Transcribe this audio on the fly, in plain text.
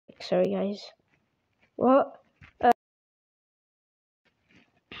Sorry, guys. What?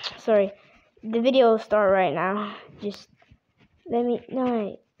 Sorry. The video will start right now. Just let me.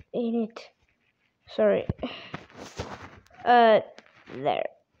 No, ain't it? Sorry. There.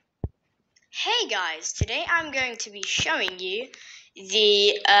 Hey guys, today I'm going to be showing you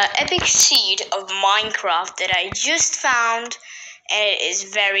the epic seed of Minecraft that I just found, and it is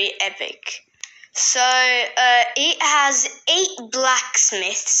very epic. So, it has 8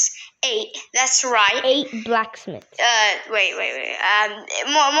 blacksmiths. 8, that's right. 8 blacksmiths. Wait.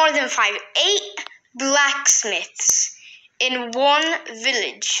 More than 5. 8 blacksmiths in one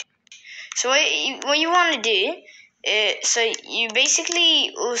village. So what you want to do, so you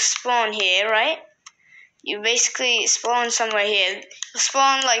basically will spawn here, right? You basically spawn somewhere here. You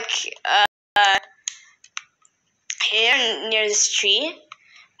spawn like here near this tree,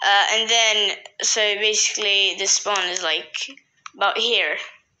 and then so basically the spawn is like about here.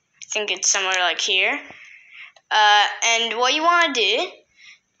 I think it's somewhere like here. And what you want to do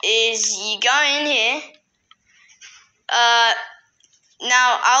is you go in here.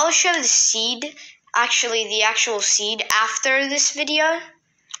 Now I'll show the seed. Actually, the actual seed after this video.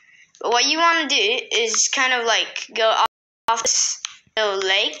 But what you want to do is kind of like go off this little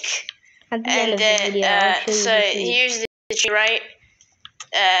lake, At the end of the video, I'll show you so the seed. here's the tree, right?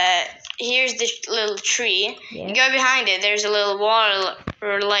 Here's the little tree. Yeah. You go behind it. There's a little water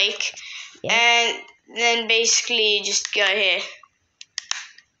or lake, Yeah. and then basically just go here.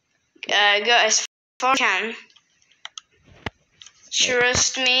 Go as far as you can.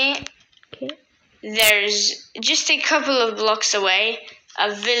 Trust me. Okay. There's just a couple of blocks away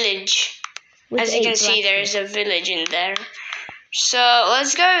a village. With As you 8 can see, blacksmiths. there's a village in there. So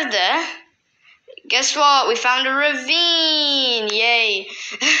let's go there. Guess what? We found a ravine! Yay!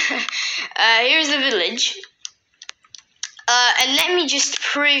 Here's the village. And let me just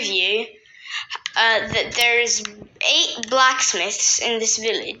prove you that there's 8 blacksmiths in this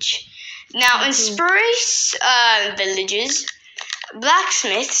village. Now, in spruce villages,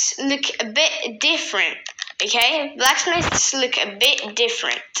 blacksmiths look a bit different. Okay? Blacksmiths look a bit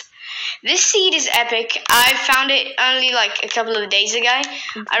different. This seed is epic. I found it only like a couple of days ago.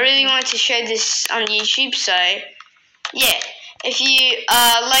 I really wanted to show this on YouTube, so yeah. If you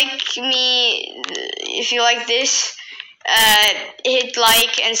if you like this, hit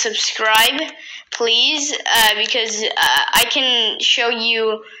like and subscribe, please, because I can show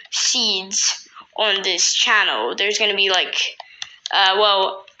you seeds on this channel. There's gonna be like,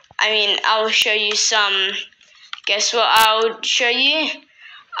 I'll show you some. Guess what? I'll show you.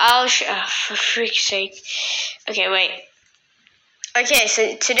 For freak's sake. Okay, wait. Okay,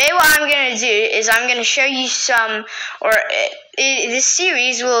 so today what I'm going to do is I'm going to show you some, this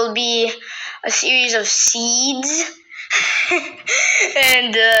series will be a series of seeds,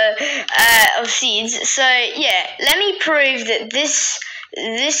 and, of seeds. So, yeah, let me prove that this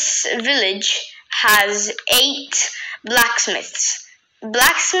village has 8 blacksmiths.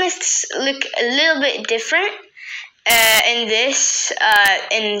 Blacksmiths look a little bit different. In this,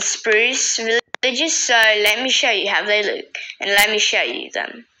 in spruce villages, so let me show you how they look, and let me show you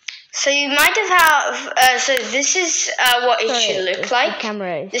them. So you might have, so this is what it should look like.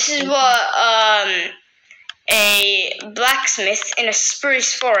 This is what a blacksmith in a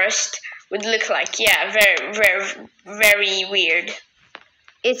spruce forest would look like. Yeah, very weird.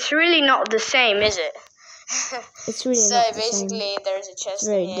 It's really not the same, is it? It's really so not the basically, same. there's a chest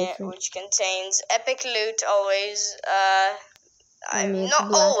in here different. which contains epic loot. Always, mean, it's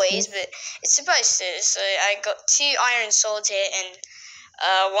not a always, blacksmith. but it's supposed to. So I got 2 iron swords here and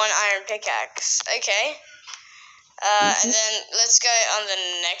 1 iron pickaxe. Okay, and then let's go on the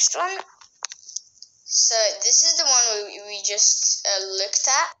next one. So this is the one we just looked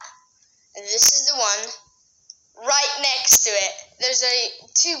at, and this is the one right next to it. There's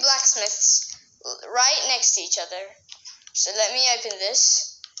 2 blacksmiths right next to each other. So let me open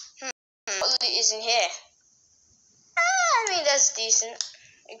this. What loot is in here? I mean, that's decent.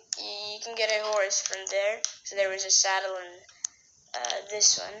 You can get a horse from there. So there was a saddle and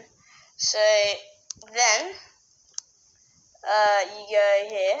this one. So then you go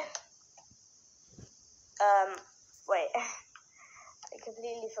here. Wait, I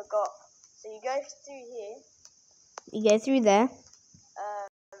completely forgot. So you go through here. You go through there.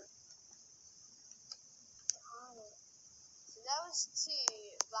 So that was 2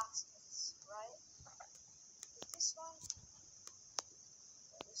 blacksmiths, right? Is this one?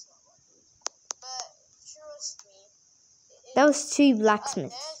 No, this not one. But trust me. That was 2 Oh,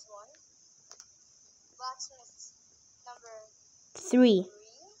 blacksmiths. there's one. Blacksmith number 3. 3.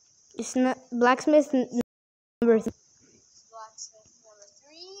 It's not blacksmith number 3. Blacksmith number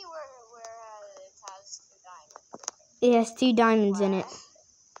 3. Where It has 2 diamonds in it.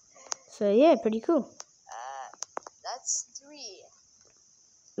 So yeah, pretty cool. That's 3.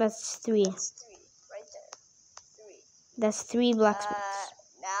 That's 3. That's 3 right there. 3. That's 3 blacksmiths.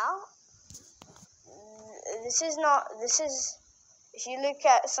 Now, this is, if you look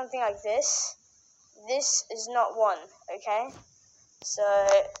at something like this is not 1, okay? So,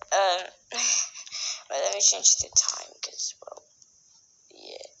 well, let me change the time, because, well,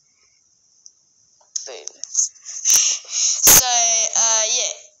 yeah. Boom. So,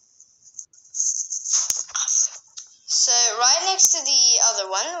 yeah. So, right next to the other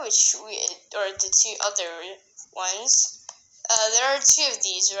one, or the 2 other ones, there are 2 of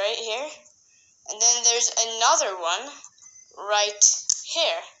these right here. And then there's another one right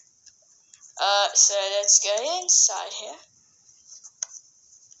here. So let's go inside here.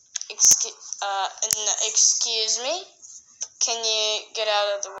 Excuse me. Can you get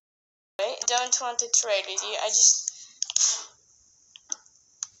out of the way? I don't want to trade with you. I just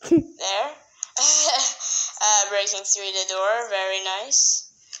there. Breaking through the door. Very nice.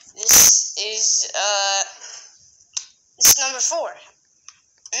 This is this is number 4.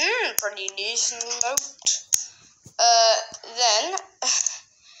 Pretty decent loot. Then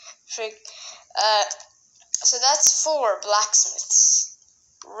so that's 4 blacksmiths.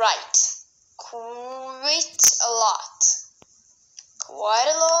 Right. Quite a lot.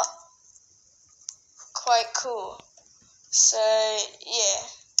 Quite cool. So yeah.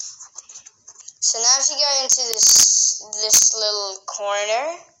 So now if you go into this little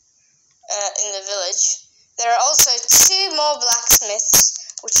corner in the village, there are also 2 more blacksmiths,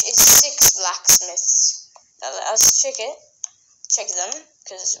 which is 6 blacksmiths. Now let's check them,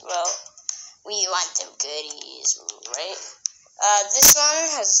 because, well, we want them goodies, right? This one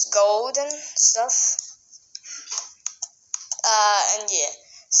has gold and stuff. And yeah.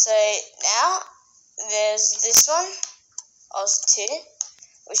 So now there's this one, also 2,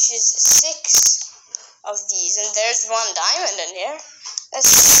 which is 6 of these, and there's 1 diamond in here.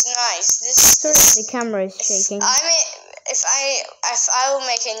 That's nice. Sorry, the camera is shaking. If I will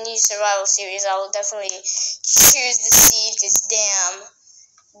make a new survival series, I will definitely choose the seed, because damn,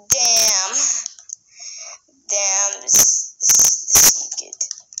 the seed good.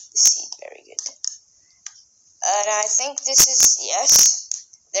 The seed very good. And I think this is, yes.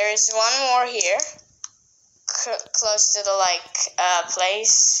 There is 1 more here, close to the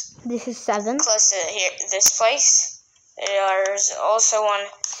place. This is 7. Close to this place. There's also 1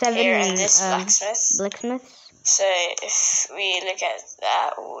 7 here in this blacksmith. So if we look at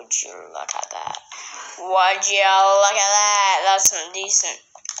that, would you look at that? Would you look at that? That's some decent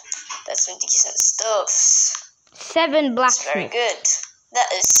stuff. 7 blacksmiths. That's very good.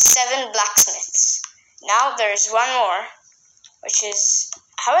 That is 7 blacksmiths. Now there's 1 more, which is,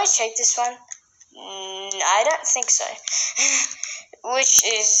 have I checked this one? I don't think so. Which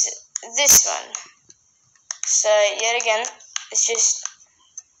is this one. So yet again, it's just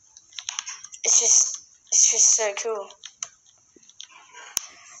so cool.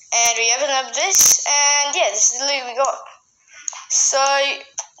 And we open up this, and yeah, this is the loot we got. So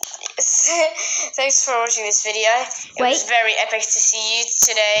thanks for watching this video. It was very epic to see you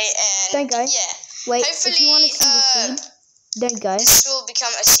today, and don't go. Yeah. Wait, hopefully, if you want to see the seed, don't go. This will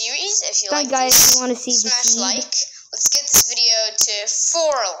become a series. If you don't like go this, if you want to see smash the seed. like. Let's get this video to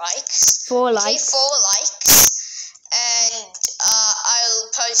 4 likes. 4 likes. Okay, 4 likes. And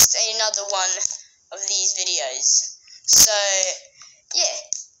I'll post another one of these videos. So, yeah.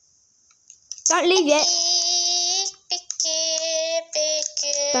 Don't leave yet.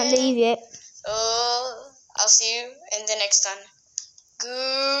 Don't leave yet. I'll see you in the next one.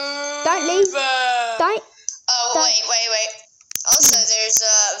 Goodbye. Don't leave. Don't. Oh, wait. Also, there's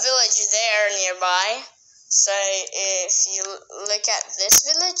a village there nearby. So, if you look at this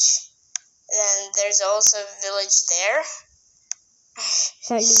village, then there's also a village there.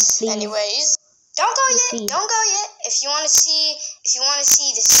 Don't leave, please. Anyways, don't go yet. Don't go yet. If you want to see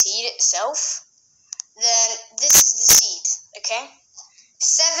the seed itself, then this is the seed. Okay,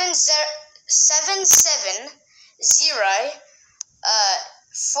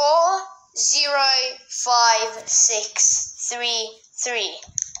 770405633.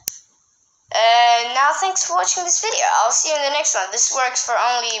 Now thanks for watching this video. I'll see you in the next one. This works for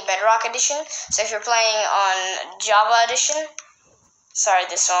only Bedrock Edition, so if you're playing on Java Edition, sorry,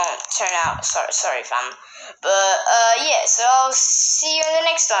 this won't turn out. Sorry fam. But yeah, so I'll see you in the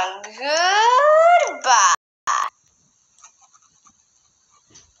next one. Goodbye.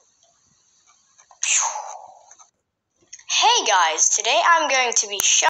 Hey guys, today I'm going to be